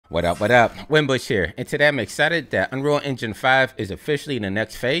What up, what up? Winbush here, and today I'm excited that Unreal Engine 5 is officially in the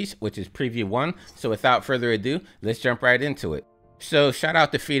next phase, which is Preview 1. So without further ado, let's jump right into it. So shout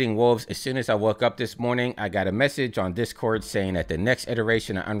out to Feeding Wolves. As soon as I woke up this morning, I got a message on Discord saying that the next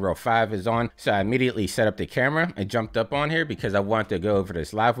iteration of Unreal 5 is on. So I immediately set up the camera and jumped up on here because I wanted to go over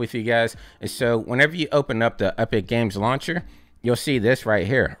this live with you guys. And so whenever you open up the Epic Games launcher, you'll see this right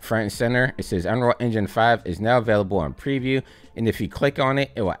here, front and center. It says Unreal Engine 5 is now available on preview. And if you click on it,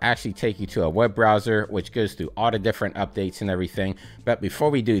 it will actually take you to a web browser, which goes through all the different updates and everything. But before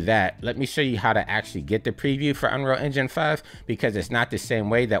we do that, let me show you how to actually get the preview for Unreal Engine 5, because it's not the same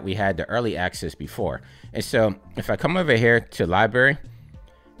way that we had the early access before. And so if I come over here to library,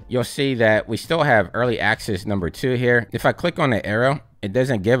 you'll see that we still have early access number 2 here. If I click on the arrow, it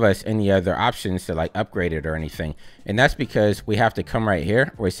doesn't give us any other options to like upgrade it or anything. And that's because we have to come right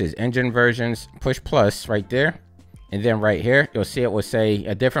here where it says engine versions, push plus right there. And then right here, you'll see it will say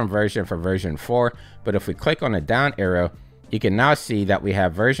a different version for version 4. But if we click on the down arrow, you can now see that we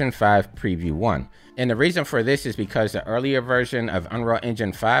have version 5 preview 1. And the reason for this is because the earlier version of Unreal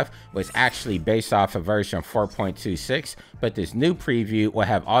Engine 5 was actually based off of version 4.26, but this new preview will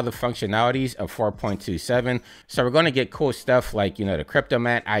have all the functionalities of 4.27. So we're going to get cool stuff like, you know, the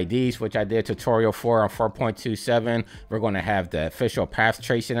Cryptomat IDs, which I did a tutorial for on 4.27. We're going to have the official path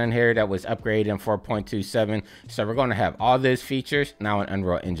tracing in here that was upgraded in 4.27. So we're going to have all those features now in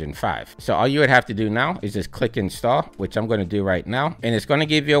Unreal Engine 5. So all you would have to do now is just click install, which I'm going to do right now. And it's going to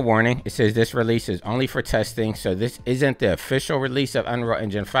give you a warning. It says this release is only for testing, so this isn't the official release of Unreal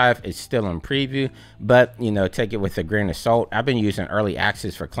Engine 5. It's still in preview, but you know, take it with a grain of salt. I've been using early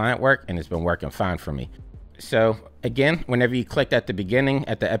access for client work and it's been working fine for me. So again, whenever you click at the beginning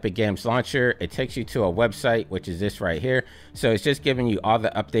at the Epic Games launcher, it takes you to a website, which is this right here. So it's just giving you all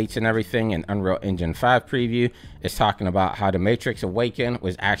the updates and everything in Unreal Engine 5 preview. It's talking about how the Matrix Awaken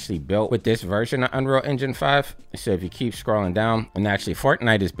was actually built with this version of Unreal Engine 5. So if you keep scrolling down, and actually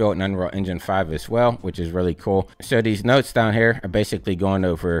Fortnite is built in Unreal Engine 5 as well, which is really cool. So these notes down here are basically going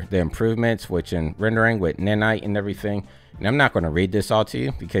over the improvements, which in rendering with nanite and everything. And I'm not going to read this all to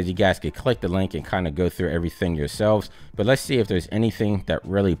you because you guys could click the link and kind of go through everything yourselves. But let's see if there's anything that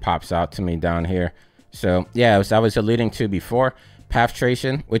really pops out to me down here. So yeah, as I was alluding to before, path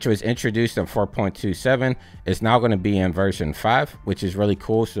tracing, which was introduced in 4.27, is now going to be in version 5, which is really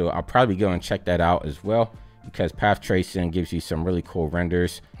cool. So I'll probably go and check that out as well, because path tracing gives you some really cool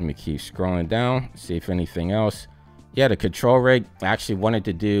renders. Let me keep scrolling down, see if anything else. Yeah, the control rig, I actually wanted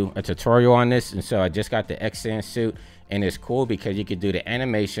to do a tutorial on this, and so I just got the Xsan suit. And it's cool because you could do the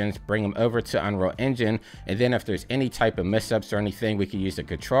animations, bring them over to Unreal Engine, and then if there's any type of mess-ups or anything, we could use the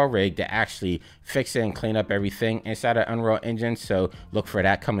control rig to actually fix it and clean up everything inside of Unreal Engine. So look for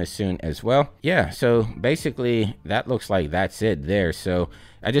that coming soon as well. Yeah, so basically that looks like that's it there. So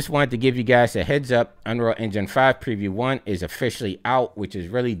I just wanted to give you guys a heads up. Unreal Engine 5 Preview 1 is officially out, which is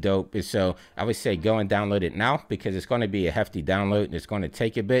really dope. And so I would say go and download it now because it's going to be a hefty download and it's going to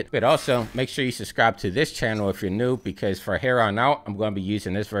take a bit. But also make sure you subscribe to this channel if you're new, because for here on out, I'm going to be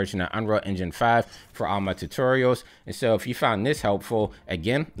using this version of Unreal Engine 5 for all my tutorials. And so if you found this helpful,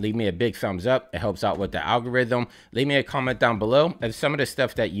 again, leave me a big thumbs up. It helps out with the algorithm. Leave me a comment down below of some of the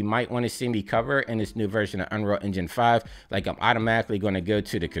stuff that you might want to see me cover in this new version of Unreal Engine 5. Like I'm automatically going to go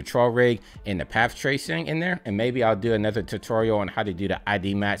to the control rig and the path tracing in there, and maybe I'll do another tutorial on how to do the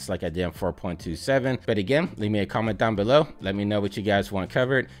ID mats like I did in 4.27. But again, leave me a comment down below. Let me know what you guys want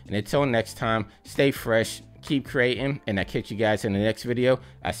covered. And until next time, stay fresh, keep creating, and I'll catch you guys in the next video.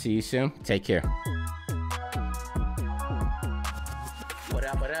 I'll see you soon. Take care. What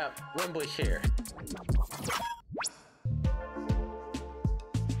up, what up? Winbush here.